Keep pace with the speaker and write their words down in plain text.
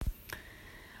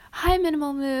Hi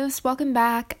Minimal Moves, welcome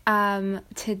back.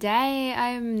 Today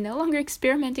I'm no longer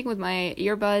experimenting with my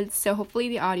earbuds, so hopefully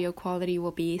the audio quality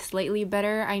will be slightly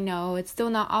better. I know it's still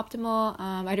not optimal.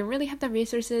 I don't really have the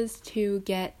resources to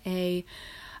get a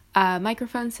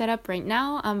microphone set up right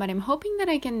now, but I'm hoping that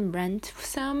I can rent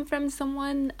some from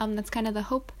someone. That's kind of the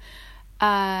hope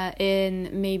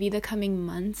in maybe the coming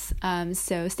months.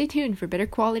 So stay tuned for better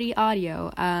quality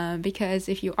audio, because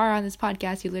if you are on this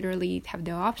podcast, you literally have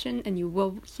no option and you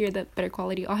will hear the better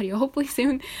quality audio hopefully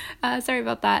soon. Sorry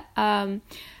about that.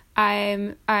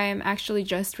 I'm actually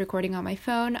just recording on my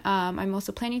phone. I'm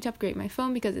also planning to upgrade my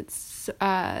phone because it's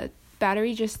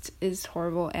battery just is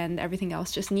horrible and everything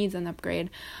else just needs an upgrade.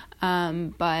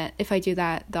 But if I do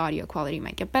that, the audio quality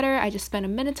might get better. I just spent a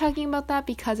minute talking about that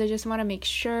because I just want to make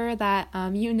sure that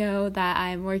you know that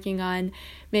I'm working on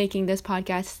making this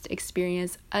podcast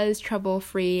experience as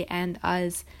trouble-free and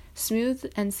as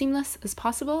smooth and seamless as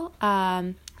possible.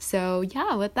 So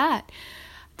yeah, with that,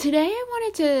 today I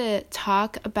wanted to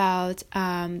talk about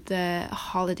the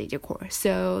holiday decor.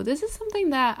 So this is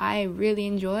something that I really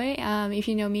enjoy. If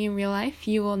you know me in real life,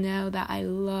 you will know that I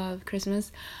love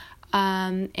Christmas.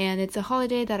 And it's a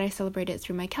holiday that I celebrated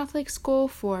through my Catholic school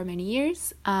for many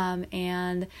years.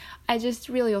 And I just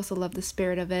really also love the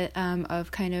spirit of it,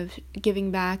 of kind of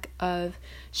giving back, of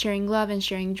sharing love and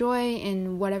sharing joy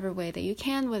in whatever way that you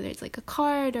can, whether it's like a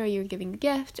card or you're giving a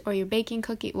gift or you're baking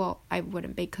cookies. Well, I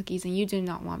wouldn't bake cookies and you do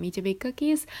not want me to bake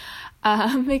cookies,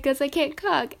 because I can't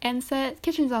cook and set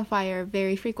kitchens on fire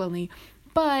very frequently.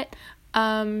 But,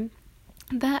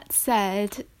 that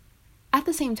said, at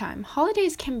the same time,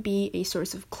 holidays can be a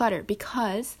source of clutter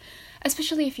because,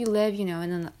 especially if you live, in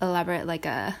an elaborate, like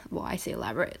a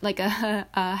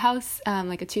house,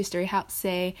 like a 2-story house,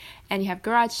 say, and you have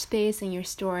garage space and you're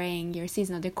storing your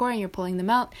seasonal decor and you're pulling them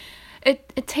out.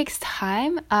 It takes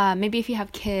time. Maybe if you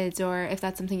have kids or if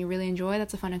that's something you really enjoy,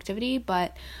 that's a fun activity,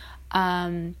 but,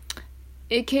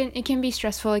 it can be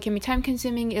stressful, it can be time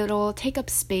consuming, it'll take up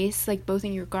space, like both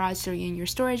in your garage or in your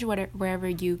storage, wherever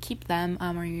you keep them,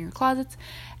 or in your closets,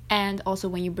 and also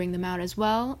when you bring them out as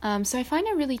well. So I find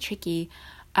it really tricky.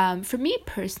 For me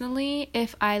personally,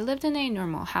 if I lived in a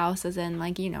normal house, as in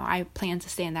I plan to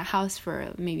stay in that house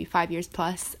for maybe 5 years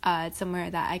plus,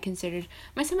 somewhere that I considered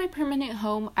my semi-permanent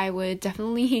home, I would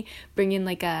definitely bring in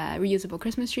like a reusable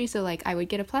Christmas tree. So I would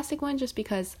get a plastic one just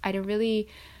because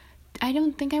I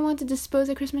don't think I want to dispose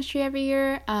a Christmas tree every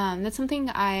year. That's something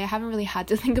I haven't really had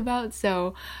to think about.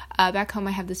 So back home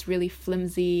I have this really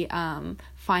flimsy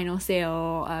final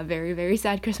sale, very, very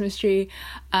sad Christmas tree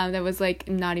that was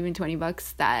not even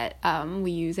 $20 that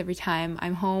we use every time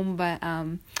I'm home. But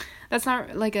that's not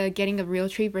getting a real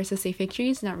tree versus a fake tree.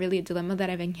 It's not really a dilemma that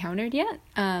I've encountered yet.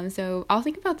 So I'll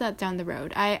think about that down the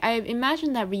road. I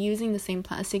imagine that reusing the same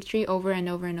plastic tree over and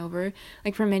over and over,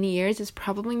 for many years, is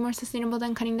probably more sustainable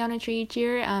than cutting down a tree each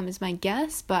year, is my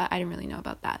guess, but I don't really know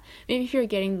about that. Maybe if you're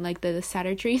getting the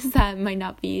sadder trees that might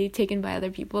not be taken by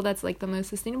other people, that's the most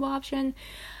sustainable option.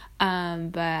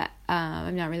 But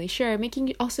I'm not really sure.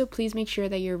 Also, please make sure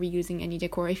that you're reusing any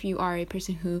decor if you are a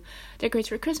person who decorates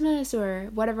for Christmas or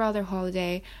whatever other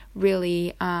holiday.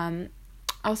 Really,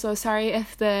 also sorry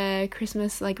if the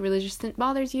Christmas religious stint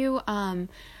bothers you.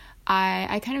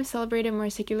 I kind of celebrate it more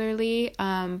secularly,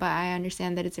 but I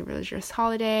understand that it's a religious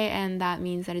holiday, and that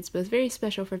means that it's both very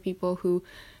special for people who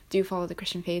do follow the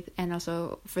Christian faith, and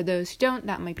also for those who don't,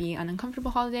 that might be an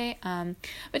uncomfortable holiday.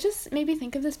 But just maybe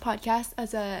think of this podcast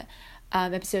as a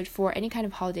episode for any kind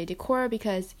of holiday decor,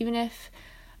 because even if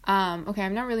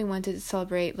I'm not really one to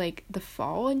celebrate the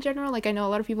fall in general. I know a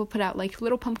lot of people put out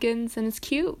little pumpkins and it's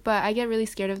cute, but I get really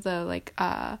scared of the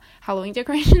Halloween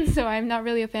decorations, so I'm not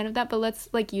really a fan of that. But let's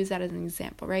use that as an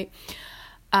example, right?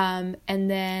 And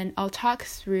then I'll talk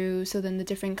through the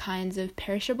different kinds of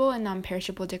perishable and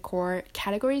non-perishable decor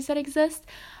categories that exist,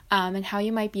 and how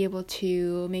you might be able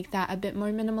to make that a bit more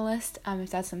minimalist, if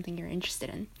that's something you're interested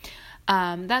in.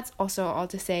 That's also all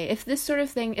to say, if this sort of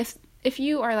thing, if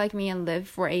you are like me and live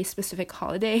for a specific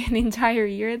holiday an entire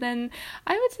year, then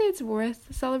I would say it's worth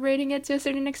celebrating it to a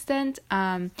certain extent,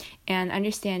 and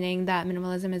understanding that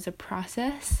minimalism is a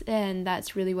process, and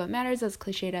that's really what matters, as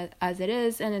cliched as it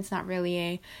is, and it's not really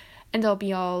a end-all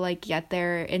be-all, get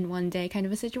there in one day kind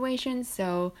of a situation,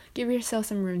 so give yourself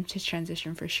some room to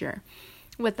transition for sure.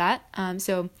 With that,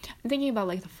 so I'm thinking about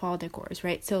the fall decors,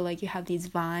 right? So you have these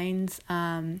vines,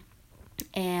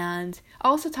 and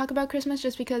I'll also talk about Christmas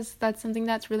just because that's something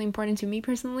that's really important to me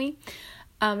personally.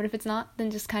 But if it's not, then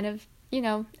just kind of,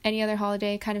 any other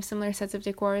holiday, kind of similar sets of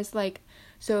decors.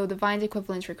 So the vines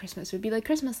equivalent for Christmas would be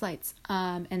Christmas lights.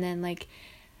 And then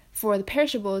for the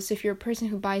perishables, if you're a person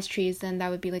who buys trees, then that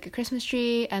would be like a Christmas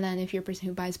tree. And then if you're a person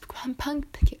who buys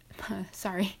pumpkins,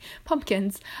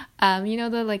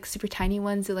 the like super tiny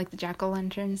ones, like the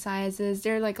jack-o'-lantern sizes,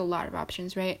 there are like a lot of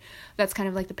options, right? That's kind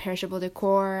of like the perishable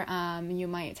decor. You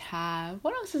might have,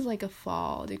 what else is like a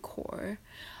fall decor?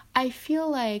 I feel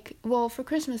like, well, for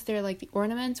Christmas, there are like the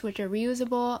ornaments, which are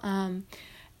reusable,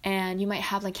 and you might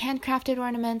have like handcrafted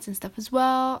ornaments and stuff as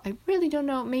well. I really don't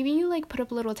know. Maybe you like put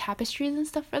up little tapestries and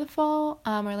stuff for the fall,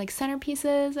 or like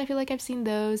centerpieces. I feel like I've seen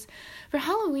those. For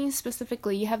Halloween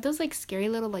specifically, you have those like scary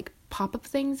little like pop-up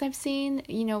things I've seen,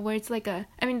 where it's like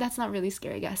that's not really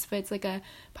scary, I guess, but it's like a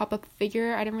pop-up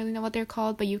figure. I don't really know what they're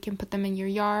called, but you can put them in your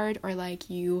yard, or like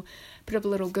you put up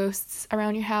little ghosts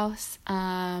around your house.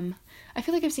 I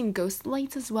feel like I've seen ghost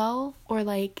lights as well, or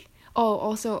like,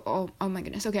 oh my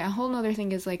goodness, okay, a whole nother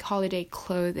thing is like holiday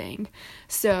clothing.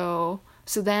 So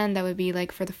then that would be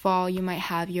like for the fall, you might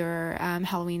have your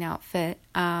Halloween outfit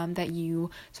that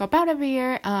you swap out every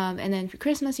year, and then for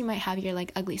Christmas you might have your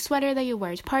like ugly sweater that you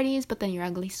wear to parties, but then your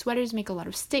ugly sweaters make a lot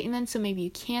of statements, so maybe you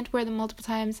can't wear them multiple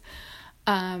times,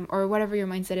 or whatever your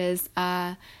mindset is.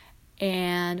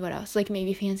 And what else? Like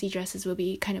maybe fancy dresses will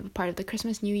be kind of a part of the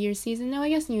Christmas New Year's season. No, I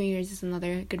guess New Year's is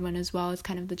another good one as well. It's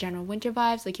kind of the general winter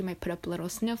vibes. Like you might put up little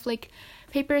snowflake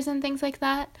papers and things like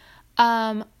that.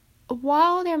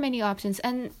 While there are many options,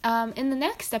 and in the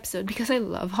next episode, because I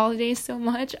love holidays so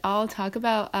much, I'll talk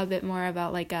about a bit more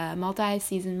about like a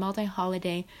multi-season,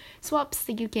 multi-holiday swaps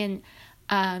that you can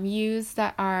use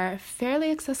that are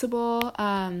fairly accessible,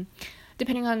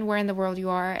 depending on where in the world you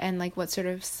are and like what sort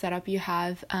of setup you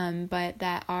have, but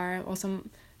that are also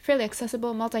fairly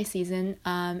accessible, multi-season,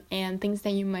 and things that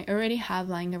you might already have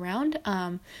lying around.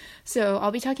 So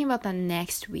I'll be talking about that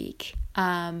next week.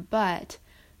 But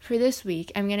for this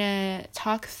week, I'm gonna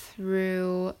talk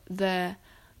through the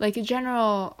like a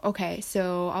general. Okay,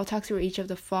 so I'll talk through each of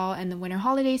the fall and the winter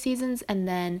holiday seasons, and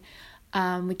then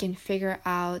we can figure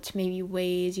out maybe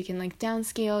ways you can like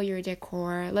downscale your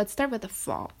decor. Let's start with the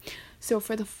fall. So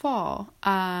for the fall,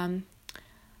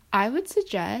 I would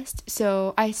suggest,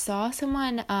 so I saw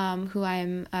someone who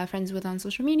I'm friends with on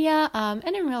social media, and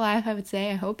in real life, I would say,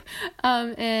 I hope,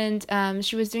 and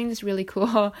she was doing this really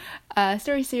cool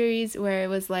story series where it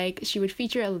was like she would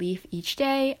feature a leaf each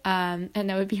day, and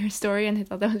that would be her story, and I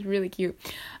thought that was really cute,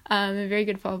 and very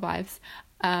good fall vibes.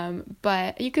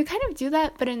 But you could kind of do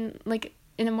that, but in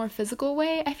a more physical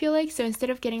way, I feel like. So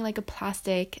instead of getting like a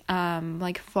plastic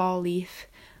like fall leaf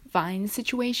vine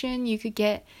situation, you could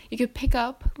pick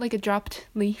up like a dropped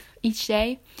leaf each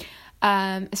day,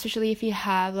 especially if you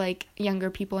have like younger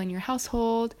people in your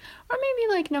household, or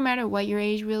maybe like no matter what your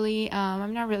age, really.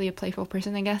 I'm not really a playful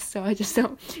person, I guess, so I just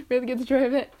don't really get the joy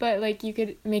of it, but like you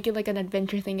could make it like an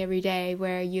adventure thing every day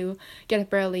where you get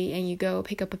up early and you go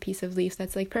pick up a piece of leaf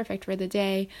that's like perfect for the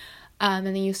day, and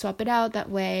then you swap it out. That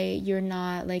way you're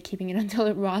not like keeping it until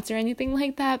it rots or anything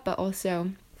like that, but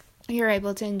also you're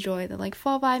able to enjoy the like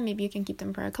fall vibe. Maybe you can keep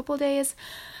them for a couple days.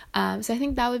 So I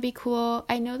think that would be cool.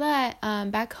 I know that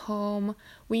back home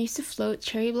we used to float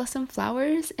cherry blossom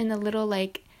flowers in a little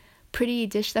like pretty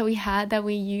dish that we had that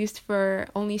we used for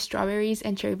only strawberries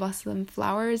and cherry blossom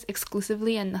flowers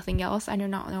exclusively and nothing else. I do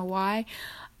not know why.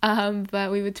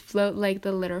 But we would float like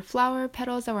the little flower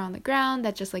petals that were on the ground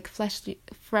that just like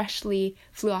freshly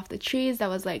flew off the trees. That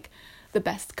was like the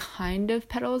best kind of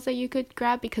petals that you could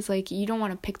grab, because like you don't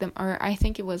want to pick them, or I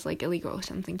think it was like illegal or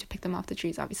something to pick them off the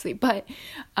trees, obviously, but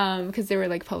because they were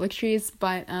like public trees,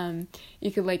 but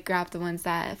you could like grab the ones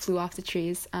that flew off the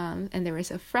trees, and they were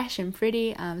so fresh and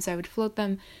pretty, so I would float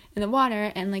them in the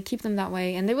water and like keep them that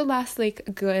way, and they would last like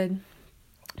a good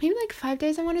maybe like 5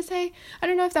 days, I want to say. I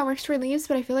don't know if that works for leaves,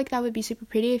 but I feel like that would be super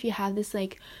pretty if you have this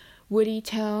like woody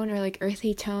tone or like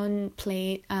earthy tone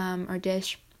plate or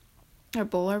dish or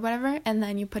bowl or whatever, and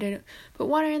then you put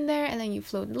water in there, and then you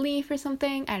float a leaf or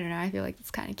something. I don't know, I feel like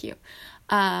it's kind of cute.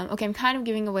 Okay, I'm kind of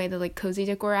giving away the like cozy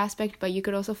decor aspect, but you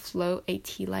could also float a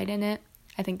tea light in it.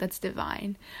 I think that's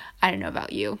divine. I don't know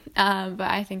about you, but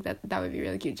I think that would be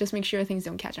really cute. Just make sure things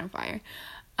don't catch on fire.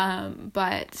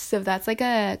 But so that's like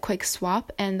a quick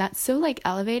swap, and that's so like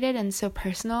elevated and so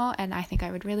personal, and I think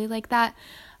I would really like that.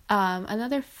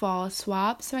 Another fall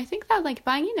swap, so I think that like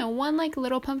buying, one like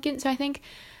little pumpkin, so I think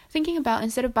thinking about,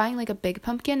 instead of buying like a big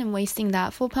pumpkin and wasting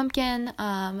that full pumpkin,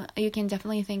 you can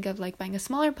definitely think of like buying a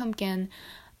smaller pumpkin,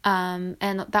 and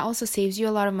that also saves you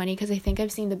a lot of money, because I think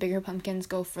I've seen the bigger pumpkins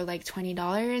go for like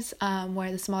 $20,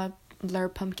 where the smaller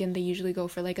pumpkin, they usually go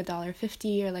for like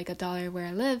 $1.50 or like $1 where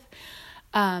I live.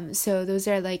 So those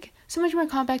are like so much more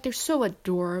compact. They're so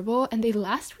adorable, and they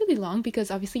last really long because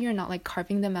obviously you're not like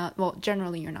carving them out. Well,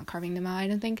 generally you're not carving them out, I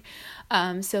don't think.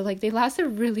 So like they last a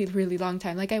really, really long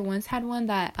time. Like I once had one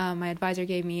that my advisor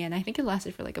gave me, and I think it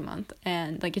lasted for like a month,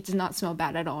 and like it did not smell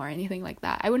bad at all or anything like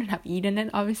that. I wouldn't have eaten it,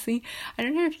 obviously. I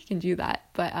don't know if you can do that,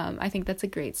 but I think that's a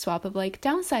great swap of like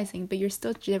downsizing, but you're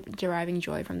still deriving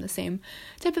joy from the same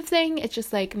type of thing. It's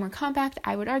just like more compact.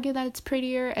 I would argue that it's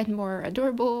prettier and more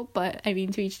adorable, but I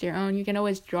mean, to each their own. You can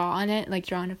always draw on it, like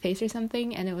draw on a face or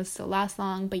something, and it will still last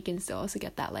long, but you can still also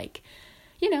get that like,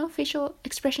 facial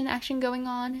expression action going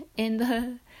on in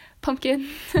the pumpkin.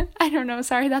 I don't know,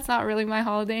 sorry, that's not really my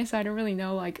holiday, so I don't really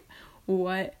know like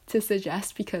what to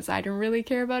suggest because I don't really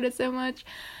care about it so much.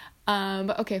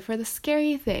 But okay, for the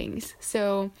scary things,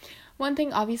 so one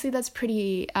thing obviously that's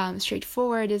pretty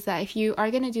straightforward is that if you are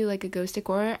gonna do like a ghost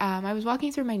decor, I was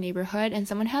walking through my neighborhood and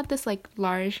someone had this like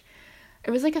it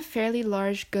was like a fairly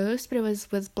large ghost, but it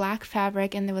was with black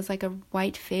fabric and there was like a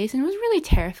white face, and it was really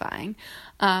terrifying.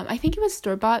 I think it was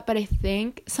store-bought, but I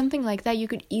think something like that you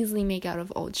could easily make out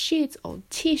of old sheets, old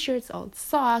t-shirts, old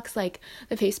socks. Like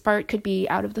the face part could be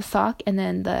out of the sock, and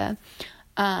then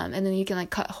and then you can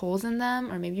like cut holes in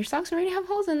them, or maybe your socks already have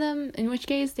holes in them, in which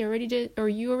case you already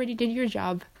did your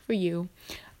job for you.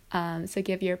 So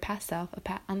give your past self a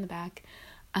pat on the back.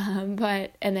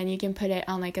 And then you can put it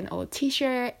on like an old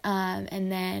t-shirt,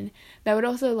 and then that would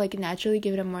also like naturally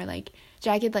give it a more like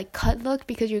jagged like cut look,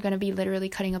 because you're gonna be literally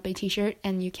cutting up a t-shirt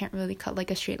and you can't really cut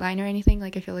like a straight line or anything.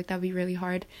 Like I feel like that'd be really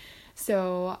hard.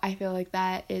 So I feel like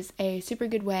that is a super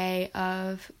good way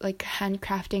of like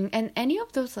handcrafting, and any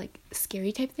of those like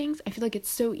scary type things. I feel like it's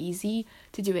so easy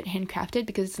to do it handcrafted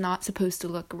because it's not supposed to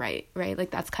look right? Like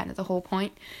that's kind of the whole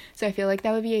point. So I feel like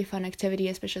that would be a fun activity,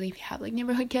 especially if you have like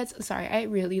neighborhood kids. Sorry, I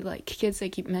really like kids. I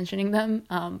keep mentioning them.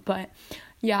 But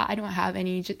yeah, I don't have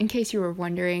any, just in case you were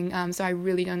wondering. So I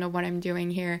really don't know what I'm doing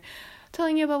here,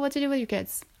 telling you about what to do with your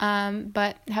kids.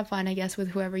 But have fun, I guess, with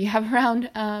whoever you have around.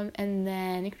 And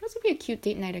then it could also be a cute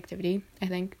date night activity, I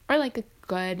think, or like a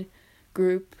good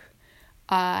group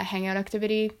hangout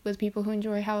activity with people who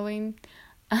enjoy Halloween.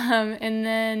 And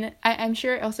then I'm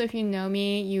sure also if you know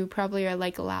me, you probably are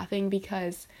like laughing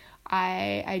because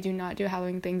I do not do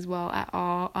Halloween things well at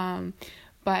all.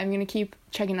 But I'm gonna keep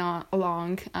checking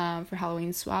along for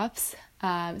Halloween swaps.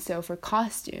 So for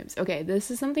costumes, okay,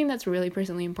 this is something that's really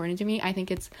personally important to me. I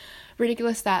think it's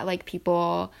ridiculous that like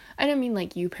people, I don't mean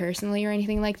like you personally or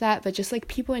anything like that, but just like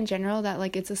people in general, that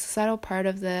like it's a societal part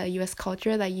of the US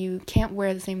culture that you can't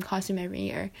wear the same costume every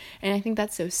year. And I think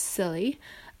that's so silly.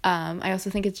 I also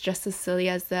think it's just as silly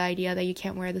as the idea that you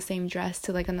can't wear the same dress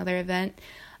to like another event.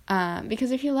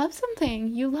 Because if you love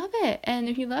something, you love it. And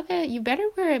if you love it, you better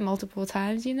wear it multiple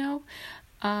times,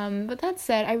 But that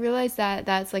said, I realize that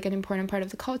that's like an important part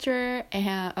of the culture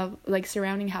and of like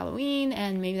surrounding Halloween,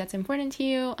 and maybe that's important to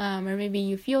you, or maybe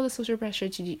you feel the social pressure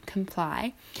to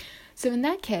comply. So in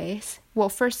that case, well,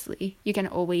 firstly, you can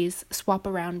always swap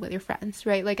around with your friends,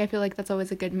 right? Like I feel like that's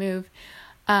always a good move,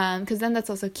 because then that's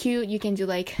also cute. You can do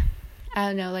like, I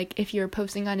don't know, like if you're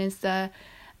posting on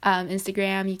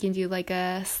Instagram, you can do like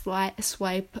a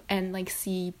swipe and like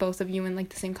see both of you in like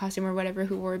the same costume or whatever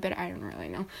who wore it, but I don't really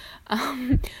know.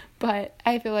 But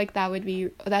I feel like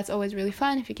that's always really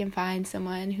fun if you can find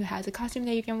someone who has a costume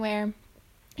that you can wear.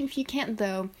 If you can't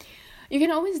though, you can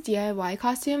always DIY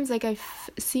costumes. Like I've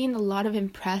seen a lot of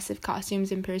impressive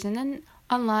costumes in person and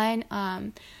online.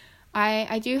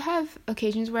 I do have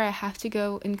occasions where I have to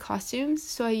go in costumes,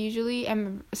 so I usually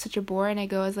am such a bore and I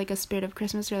go as like a Spirit of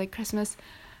Christmas or like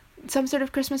some sort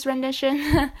of Christmas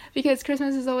rendition because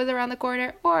Christmas is always around the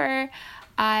corner. Or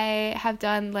I have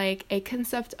done like a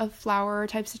concept of flower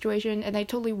type situation and I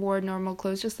totally wore normal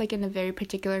clothes, just like in a very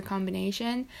particular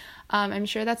combination. I'm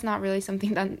sure that's not really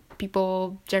something that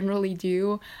people generally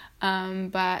do,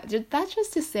 but that's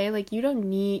just to say, like, you don't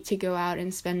need to go out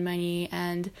and spend money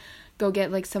and go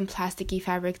get like some plasticky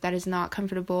fabric that is not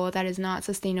comfortable, that is not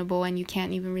sustainable, and you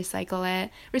can't even recycle it.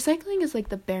 Recycling is like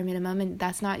the bare minimum, and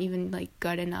that's not even like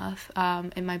good enough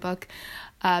in my book,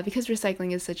 because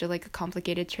recycling is such a like a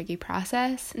complicated, tricky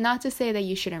process. Not to say that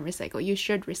you shouldn't recycle. You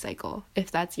should recycle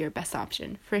if that's your best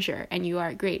option, for sure, and you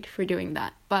are great for doing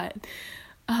that. But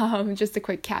just a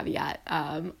quick caveat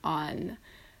on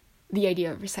the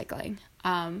idea of recycling.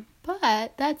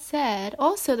 But that said,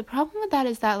 also the problem with that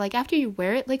is that like after you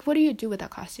wear it, like what do you do with that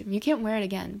costume? You can't wear it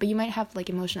again, but you might have like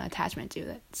emotional attachment to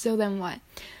it. So then what?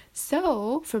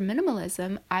 So for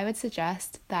minimalism, I would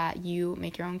suggest that you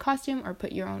make your own costume or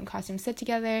put your own costume set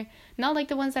together. Not like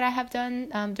the ones that I have done.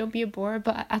 Don't be a bore,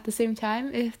 but at the same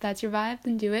time, if that's your vibe,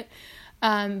 then do it.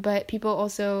 But people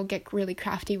also get really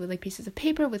crafty with like pieces of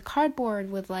paper, with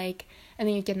cardboard, with like, and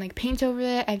then you can like paint over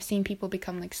it. I've seen people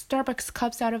become like Starbucks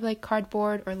cups out of like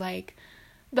cardboard, or like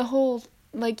the whole,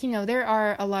 like, there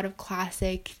are a lot of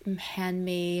classic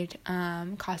handmade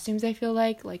costumes, I feel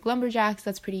like lumberjacks,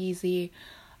 that's pretty easy.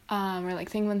 Or like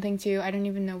Thing 1, Thing 2, I don't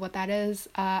even know what that is.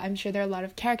 I'm sure there are a lot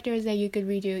of characters that you could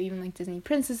redo, even like Disney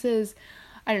princesses.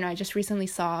 I don't know, I just recently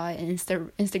saw an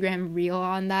Instagram reel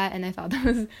on that, and I thought that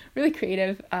was really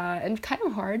creative and kind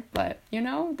of hard, but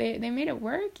they made it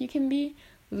work. You can be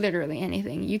literally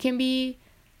anything. You can be,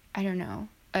 I don't know,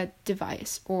 a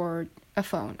device or a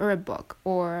phone or a book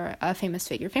or a famous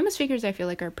figure. Famous figures I feel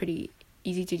like are pretty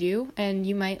easy to do, and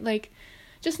you might like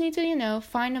just need to,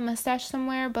 find a mustache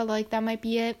somewhere, but like that might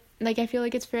be it. Like I feel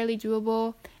like it's fairly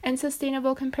doable and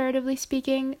sustainable comparatively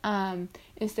speaking.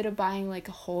 Instead of buying like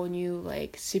a whole new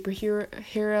like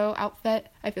superhero outfit,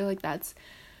 I feel like that's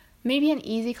maybe an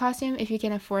easy costume if you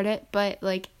can afford it, but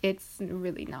like it's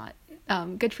really not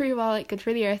good for your wallet, good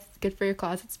for the earth, good for your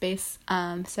closet space.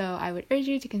 So I would urge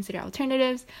you to consider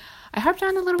alternatives. I harped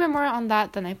on a little bit more on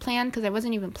that than I planned, because I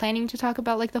wasn't even planning to talk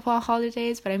about like the fall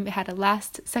holidays, but I had a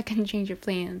last second change of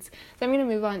plans. So I'm going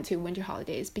to move on to winter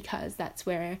holidays, because that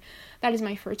is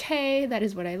my forte, that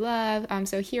is what I love.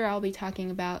 So here I'll be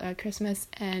talking about Christmas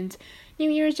and New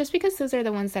Year's, just because those are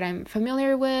the ones that I'm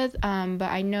familiar with. But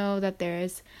I know that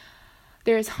there's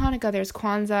Hanukkah, there's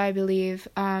Kwanzaa, I believe.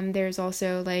 There's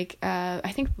also like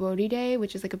I think Bodhi Day,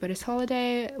 which is like a Buddhist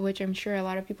holiday, which I'm sure a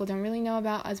lot of people don't really know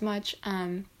about as much.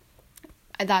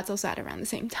 That's also at around the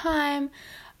same time.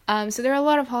 So there are a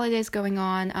lot of holidays going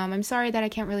on. I'm sorry that I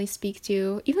can't really speak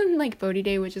to even like Bodhi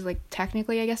Day, which is like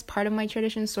technically I guess part of my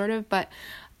tradition, sort of, but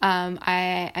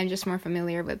I'm just more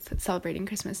familiar with celebrating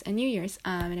Christmas and New Year's,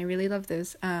 and I really love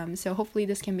those. So hopefully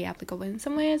this can be applicable in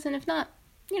some ways, and if not,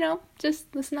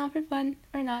 just listen out for fun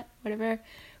or not, whatever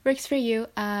works for you.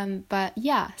 But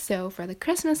yeah, so for the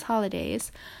Christmas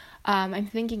holidays, I'm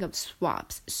thinking of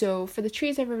swaps. So for the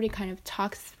trees, I've already kind of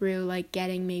talked through like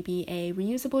getting maybe a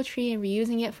reusable tree and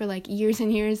reusing it for like years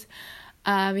and years.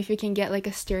 If you can get like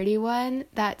a sturdy one,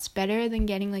 that's better than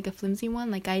getting like a flimsy one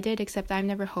like I did, except I'm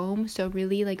never home. So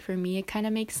really, like for me, it kind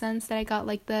of makes sense that I got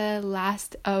like the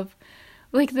last of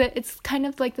it's kind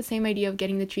of like the same idea of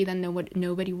getting the tree that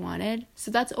nobody wanted.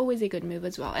 So that's always a good move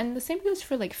as well. And the same goes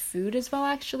for like food as well,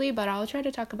 actually, but I'll try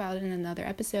to talk about it in another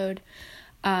episode.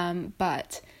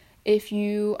 But if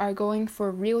you are going for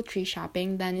real tree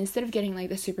shopping, then instead of getting like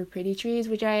the super pretty trees,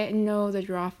 which I know the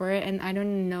draw for it, and I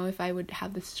don't know if I would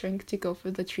have the strength to go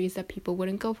for the trees that people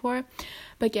wouldn't go for,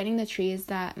 but getting the trees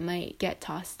that might get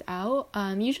tossed out,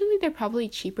 usually they're probably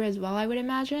cheaper as well, I would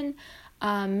imagine.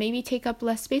 Maybe take up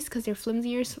less space because they're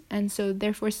flimsier and so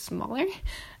therefore smaller.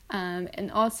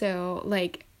 And also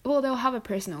they'll have a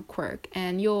personal quirk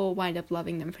and you'll wind up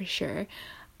loving them for sure.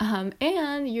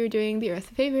 And you're doing the earth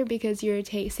a favor because you're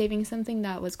saving something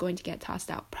that was going to get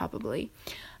tossed out probably.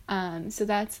 So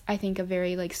that's, I think, a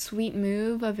very sweet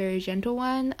move, a very gentle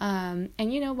one.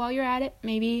 And while you're at it,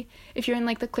 maybe if you're in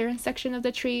the clearance section of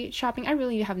the tree shopping, I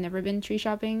really have never been tree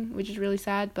shopping, which is really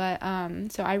sad, but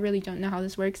so I really don't know how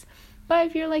this works. But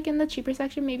if you're in the cheaper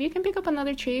section, maybe you can pick up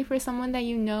another tree for someone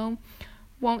that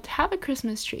won't have a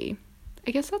Christmas tree.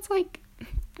 I guess that's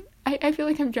I feel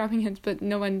like I'm dropping hints, but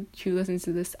no one who listens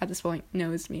to this at this point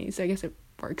knows me, so I guess it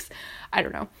works. I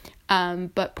don't know.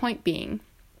 But point being,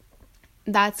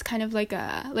 that's kind of like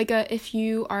a if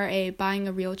you are buying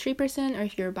a real tree person, or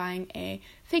if you're buying a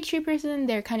fake tree person,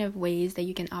 there are kind of ways that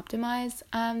you can optimize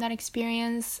that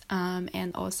experience,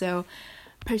 and also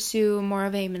pursue more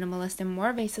of a minimalist and more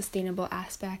of a sustainable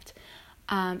aspect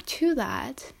to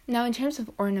that. Now, in terms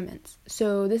of ornaments,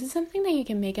 so this is something that you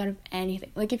can make out of anything.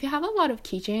 If you have a lot of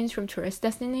keychains from tourist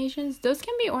destinations, those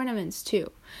can be ornaments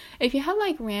too. If you have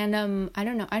random, I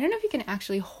don't know if you can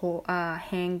actually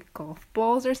hang golf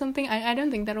balls or something. I don't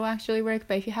think that'll actually work,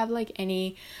 but if you have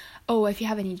if you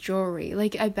have any jewelry,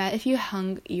 I bet if you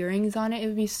hung earrings on it, it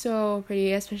would be so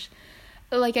pretty, especially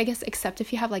I guess except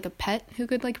if you have a pet who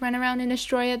could run around and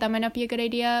destroy it, that might not be a good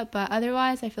idea, but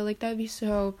otherwise I feel that would be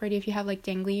so pretty if you have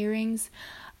dangly earrings.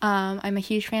 I'm a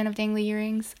huge fan of dangly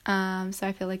earrings, so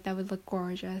I feel that would look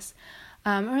gorgeous.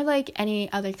 Or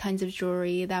any other kinds of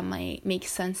jewelry that might make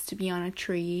sense to be on a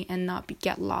tree and not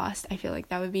get lost. I feel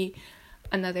that would be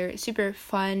another super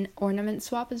fun ornament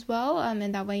swap as well,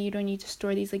 and that way you don't need to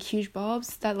store these huge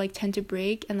bulbs that tend to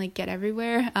break and get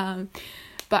everywhere.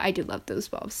 But I do love those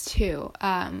bulbs too.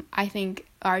 I think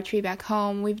our tree back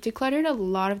home, we've decluttered a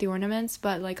lot of the ornaments,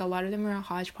 but a lot of them are a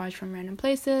hodgepodge from random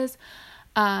places.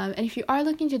 And if you are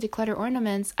looking to declutter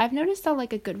ornaments, I've noticed that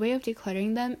a good way of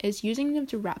decluttering them is using them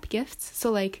to wrap gifts.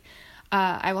 So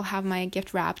I will have my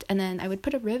gift wrapped, and then I would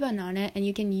put a ribbon on it, and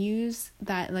you can use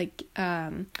that like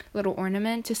little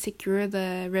ornament to secure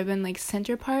the ribbon like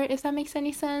center part, if that makes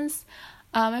any sense.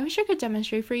 I wish I could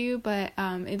demonstrate for you, but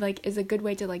it like is a good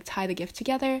way to like tie the gift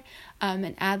together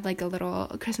and add like a little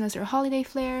Christmas or holiday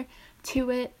flair to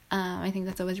it. I think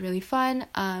that's always really fun.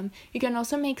 You can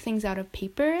also make things out of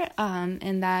paper,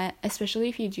 and that, especially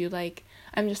if you do like,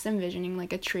 I'm just envisioning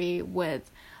like a tree with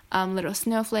little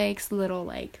snowflakes, little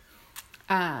like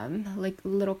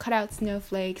little cutout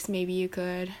snowflakes. Maybe you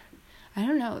could, I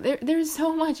don't know, there's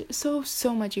so much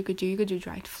you could do. You could do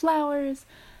dried flowers.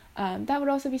 That would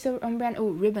also be so on brand. Oh,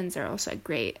 ribbons are also a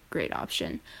great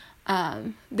option.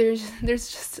 There's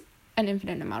just an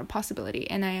infinite amount of possibility,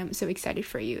 and I am so excited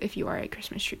for you if you are a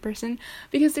Christmas tree person,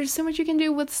 because there's so much you can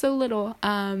do with so little,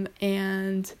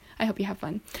 and I hope you have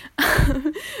fun.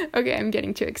 Okay, I'm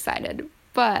getting too excited,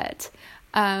 but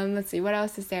let's see, what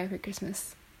else is there for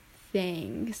Christmas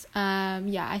things?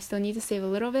 I still need to save a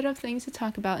little bit of things to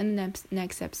talk about in the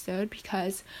next episode,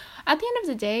 because at the end of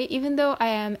the day, even though I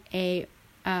am a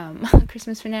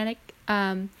Christmas fanatic,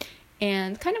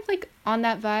 and kind of like on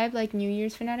that vibe, like New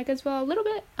Year's fanatic as well, a little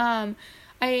bit, I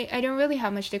don't really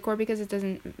have much decor because it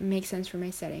doesn't make sense for my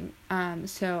setting,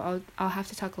 so I'll have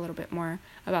to talk a little bit more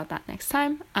about that next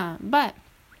time, but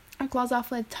I'll close off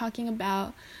with talking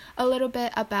about a little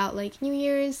bit about like New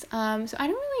Year's. So I don't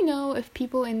really know if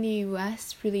people in the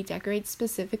US really decorate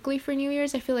specifically for New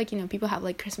Year's. I feel like, people have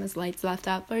like Christmas lights left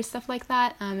up or stuff like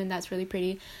that, and that's really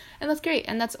pretty, and that's great,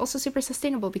 and that's also super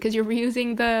sustainable because you're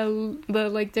reusing the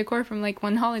like decor from like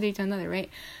one holiday to another, right?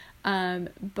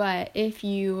 But if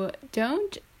you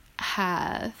don't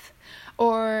have,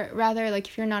 or rather, like,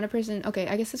 if you're not a person, okay,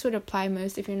 I guess this would apply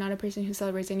most if you're not a person who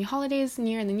celebrates any holidays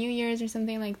near the New Year's or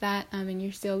something like that, and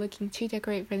you're still looking to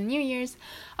decorate for the New Year's.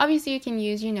 Obviously, you can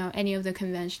use, any of the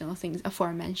conventional things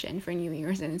aforementioned for New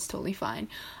Year's, and it's totally fine.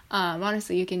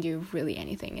 Honestly, you can do really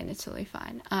anything, and it's totally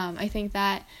fine. I think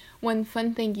that one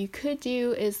fun thing you could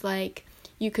do is, like,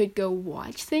 you could go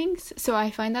watch things. So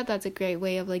I find that that's a great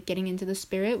way of, like, getting into the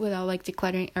spirit without, like,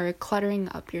 cluttering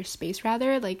up your space,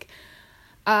 rather. Like,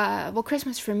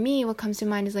 Christmas for me, what comes to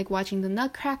mind is like watching the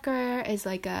Nutcracker, is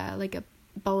like a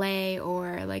ballet,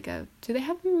 or like do they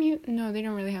have no, they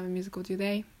don't really have a musical, do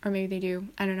they? Or maybe they do,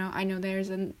 I don't know. I know there's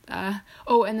and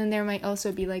then there might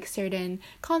also be like certain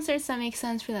concerts that make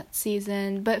sense for that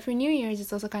season, but for New Year's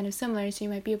it's also kind of similar, so you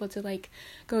might be able to like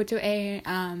go to a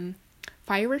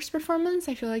fireworks performance.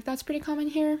 I feel like that's pretty common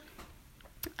here.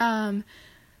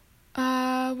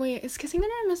 Wait, is kissing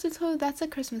under a mistletoe, that's a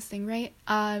Christmas thing, right?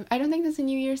 I don't think that's a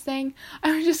New Year's thing.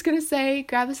 I was just gonna say,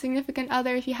 grab a significant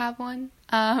other if you have one,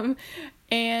 and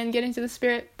get into the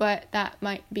spirit, but that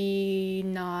might be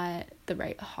not the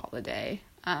right holiday.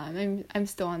 I'm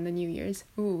still on the New Year's.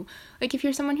 Ooh, like if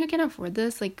you're someone who can afford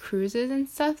this, like cruises and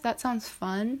stuff, that sounds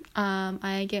fun.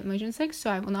 I get motion sick,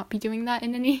 so I will not be doing that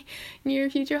in any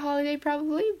near future holiday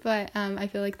probably, but I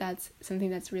feel like that's something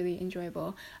that's really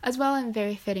enjoyable as well, and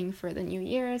very fitting for the New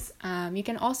Year's. You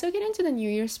can also get into the New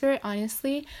Year's spirit,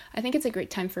 honestly. I think it's a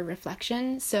great time for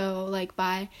reflection, so like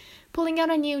by pulling out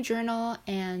a new journal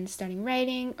and starting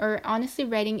writing, or honestly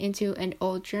writing into an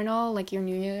old journal, like your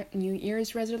New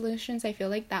Year's resolutions. I feel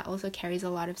like that also carries a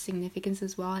lot of significance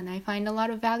as well, and I find a lot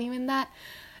of value in that.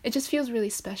 It just feels really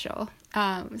special.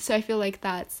 So I feel like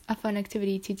that's a fun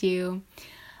activity to do.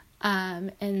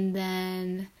 And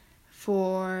then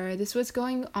for this, what's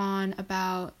going on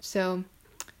about, so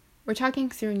we're talking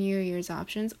through New Year's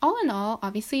options. All in all,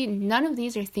 obviously, none of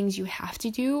these are things you have to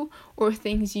do or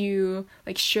things you,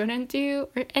 like, shouldn't do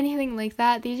or anything like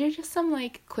that. These are just some,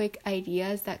 like, quick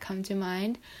ideas that come to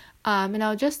mind. And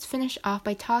I'll just finish off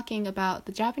by talking about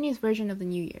the Japanese version of the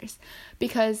New Year's,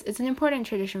 because it's an important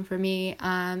tradition for me.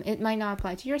 It might not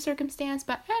apply to your circumstance,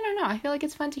 but I don't know. I feel like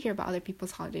it's fun to hear about other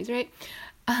people's holidays, right?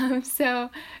 So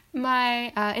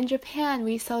in Japan,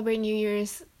 we celebrate New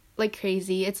Year's like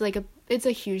crazy. It's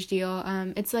a huge deal.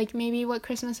 It's like maybe what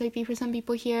Christmas might be for some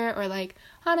people here, or like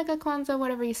Hanukkah, Kwanzaa,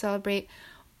 whatever you celebrate,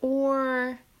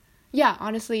 or yeah,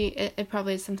 honestly, it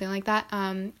probably is something like that.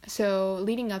 So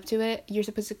leading up to it, you're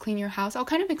supposed to clean your house. I'll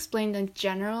kind of explain them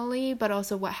generally, but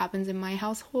also what happens in my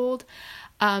household,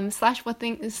 / what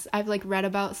things I've like read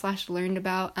about / learned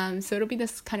about. So it'll be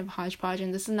this kind of hodgepodge,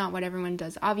 and this is not what everyone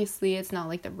does. Obviously, it's not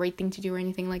like the right thing to do or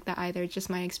anything like that either. It's just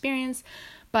my experience.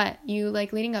 But you,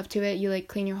 like, leading up to it, you like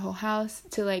clean your whole house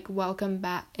to like welcome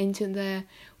into the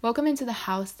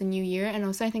house the new year. And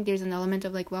also I think there's an element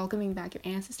of like welcoming back your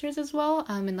ancestors as well,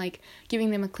 and like giving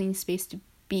them a clean space to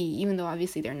be, even though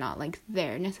obviously they're not like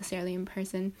there necessarily in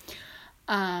person.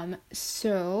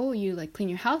 So you like clean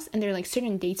your house, and there are like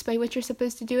certain dates by which you're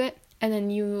supposed to do it. And then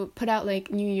you put out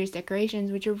like New Year's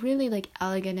decorations, which are really like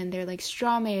elegant, and they're like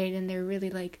straw made, and they're really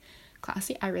like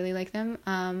classy. I really like them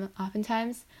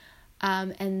oftentimes.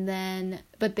 And then,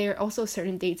 but there are also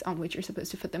certain dates on which you're supposed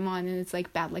to put them on, and it's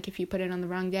like bad, like if you put it on the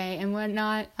wrong day and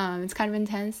whatnot. It's kind of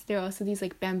intense. There are also these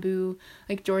like bamboo,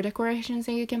 like door decorations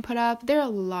that you can put up. There are a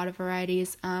lot of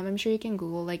varieties. I'm sure you can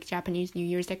Google like Japanese New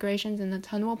Year's decorations and a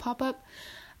ton will pop up.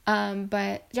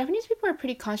 But Japanese people are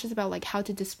pretty conscious about like how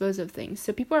to dispose of things.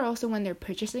 So people are also, when they're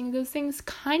purchasing those things,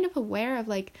 kind of aware of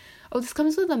like, oh, this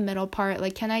comes with a metal part.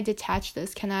 Like, can I detach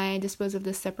this? Can I dispose of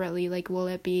this separately? Like, will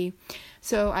it be?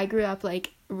 So I grew up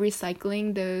like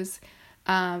recycling those.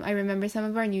 I remember some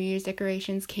of our New Year's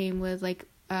decorations came with like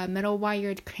metal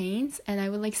wired cranes, and I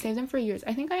would like save them for years.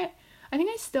 I think I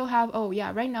still have. Oh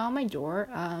yeah, right now on my door,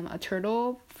 a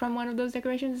turtle from one of those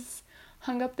decorations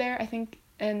hung up there. I think.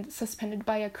 And suspended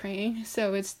by a crane,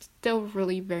 so it's still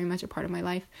really very much a part of my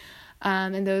life.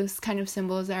 And those kind of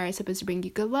symbols are supposed to bring you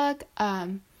good luck.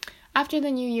 After the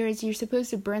New Year's, you're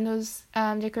supposed to burn those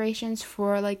decorations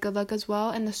for like good luck as well.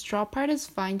 And the straw part is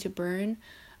fine to burn.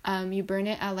 You burn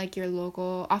it at like your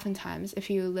local. Oftentimes,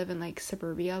 if you live in like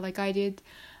suburbia, like I did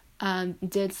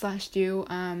do,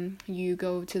 you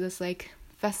go to this like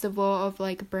festival of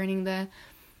like burning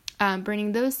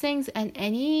those things, and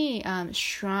any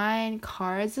shrine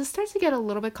cards. This starts to get a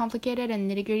little bit complicated and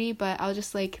nitty-gritty, but I'll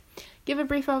just like give a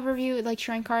brief overview. Like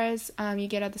shrine cards, you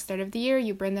get at the start of the year,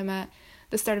 you burn them at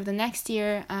the start of the next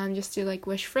year, just to like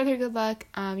wish further good luck.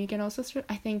 You can also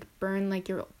I think burn like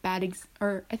your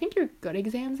your good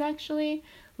exams, actually,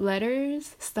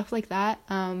 letters, stuff like that.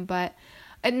 But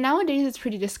nowadays it's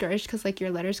pretty discouraged because like your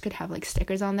letters could have like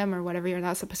stickers on them or whatever you're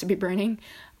not supposed to be burning.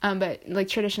 But like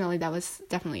traditionally that was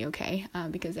definitely okay,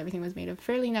 because everything was made of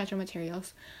fairly natural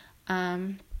materials.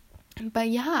 But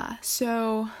yeah,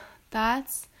 so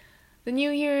that's the New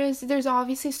Year's. There's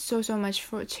obviously so much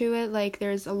to it. Like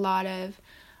there's a lot of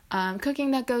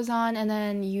cooking that goes on, and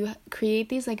then you create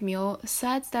these like meal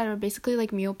sets that are basically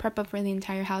like meal prep up for the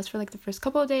entire house for like the first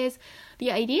couple of days.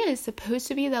 The idea is supposed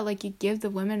to be that like you give the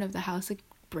women of the house a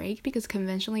break, because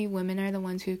conventionally women are the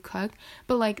ones who cook,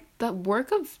 but like the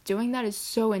work of doing that is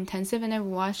so intensive, and I've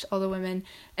watched all the women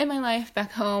in my life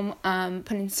back home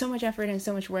put in so much effort and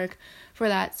so much work for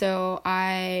that. So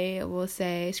I will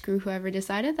say screw whoever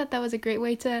decided that was a great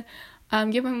way to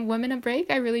give women a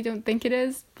break. I really don't think it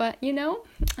is, but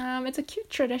it's a cute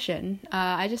tradition.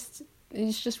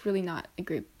 It's just really not a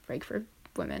great break for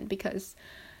women, because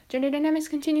gender dynamics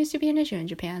continues to be an issue in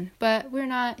Japan, but we're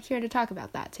not here to talk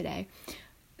about that today.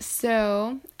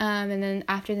 So, and then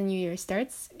after the New Year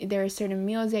starts, there are certain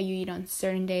meals that you eat on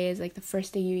certain days. Like the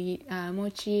first day you eat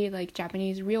mochi, like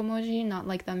Japanese real mochi, not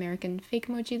like the American fake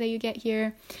mochi that you get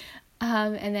here.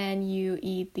 And then you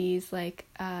eat these like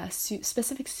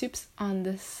specific soups on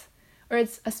this, or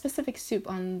it's a specific soup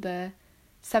on the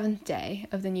 7th day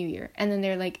of the New Year. And then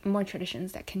there are like more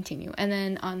traditions that continue. And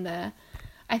then on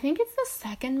I think it's the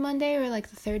second Monday or like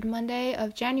the third Monday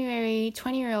of January,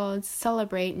 20-year-olds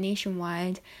celebrate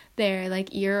nationwide their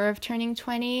like year of turning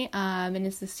 20. And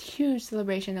it's this huge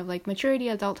celebration of like maturity,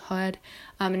 adulthood.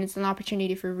 And it's an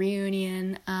opportunity for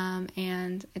reunion.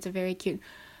 And it's a very cute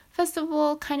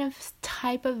festival kind of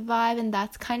type of vibe. And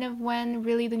that's kind of when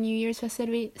really the New Year's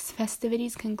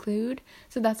festivities conclude.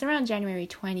 So that's around January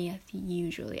 20th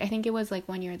usually. I think it was like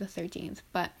one year the 13th,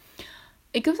 but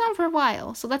it goes on for a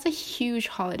while, so that's a huge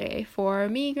holiday for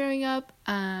me growing up.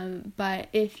 But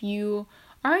if you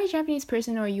are a Japanese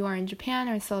person, or you are in Japan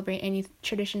or celebrate any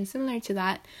tradition similar to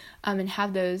that, and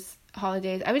have those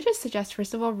holidays, I would just suggest,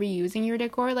 first of all, reusing your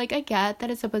decor. Like, I get that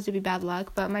it's supposed to be bad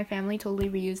luck, but my family totally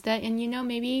reused it, and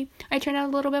maybe I turned out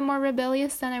a little bit more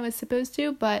rebellious than I was supposed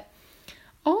to, but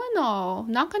all in all,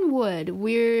 knock on wood,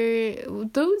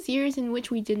 those years in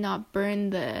which we did not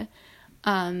burn the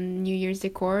New Year's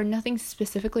decor, nothing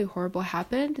specifically horrible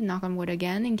happened, knock on wood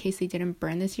again, in case they didn't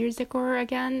burn this year's decor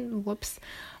again, whoops.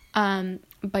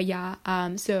 But yeah,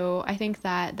 so I think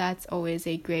that that's always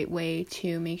a great way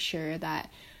to make sure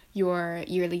that your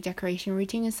yearly decoration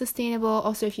routine is sustainable.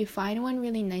 Also, if you find one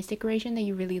really nice decoration that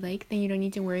you really like, then you don't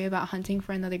need to worry about hunting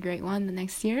for another great one the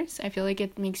next year. So I feel like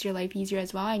it makes your life easier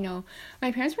as well. I know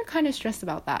my parents were kind of stressed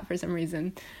about that for some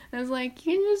reason. I was like,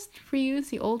 you can just reuse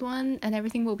the old one and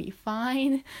everything will be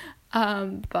fine.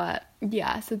 But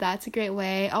yeah, so that's a great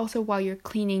way. Also, while you're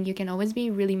cleaning, you can always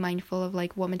be really mindful of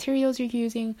like what materials you're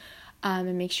using,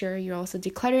 and make sure you're also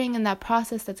decluttering in that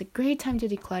process. That's a great time to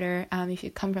declutter, if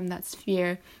you come from that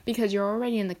sphere, because you're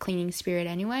already in the cleaning spirit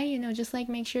anyway. Just like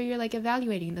make sure you're like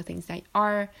evaluating the things that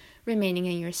are remaining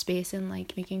in your space, and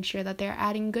like making sure that they're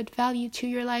adding good value to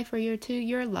your life or to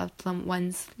your loved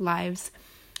ones' lives.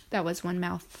 That was one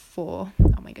mouthful.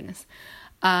 Oh my goodness.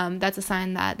 That's a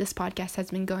sign that this podcast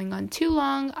has been going on too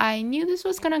long. I knew this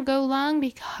was gonna go long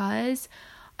because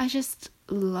I just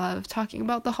love talking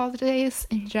about the holidays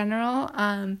in general.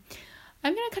 I'm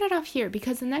gonna cut it off here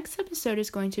because the next episode is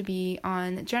going to be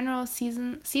on general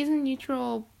season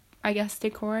neutral, I guess,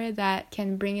 decor that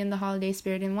can bring in the holiday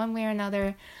spirit in one way or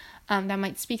another. That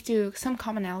might speak to some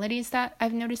commonalities that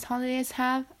I've noticed holidays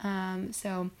have.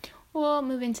 So we'll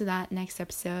move into that next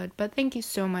episode. But thank you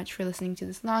so much for listening to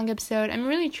this long episode. I'm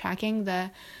really tracking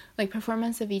the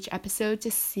performance of each episode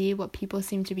to see what people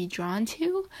seem to be drawn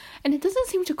to, and it doesn't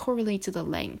seem to correlate to the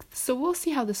length. So we'll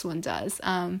see how this one does.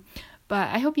 But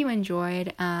I hope you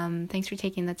enjoyed. Thanks for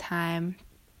taking the time.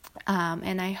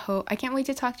 And I can't wait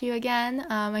to talk to you again.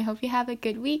 I hope you have a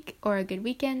good week or a good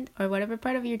weekend or whatever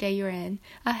part of your day you're in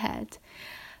ahead.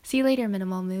 See you later,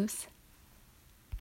 Minimal Moose.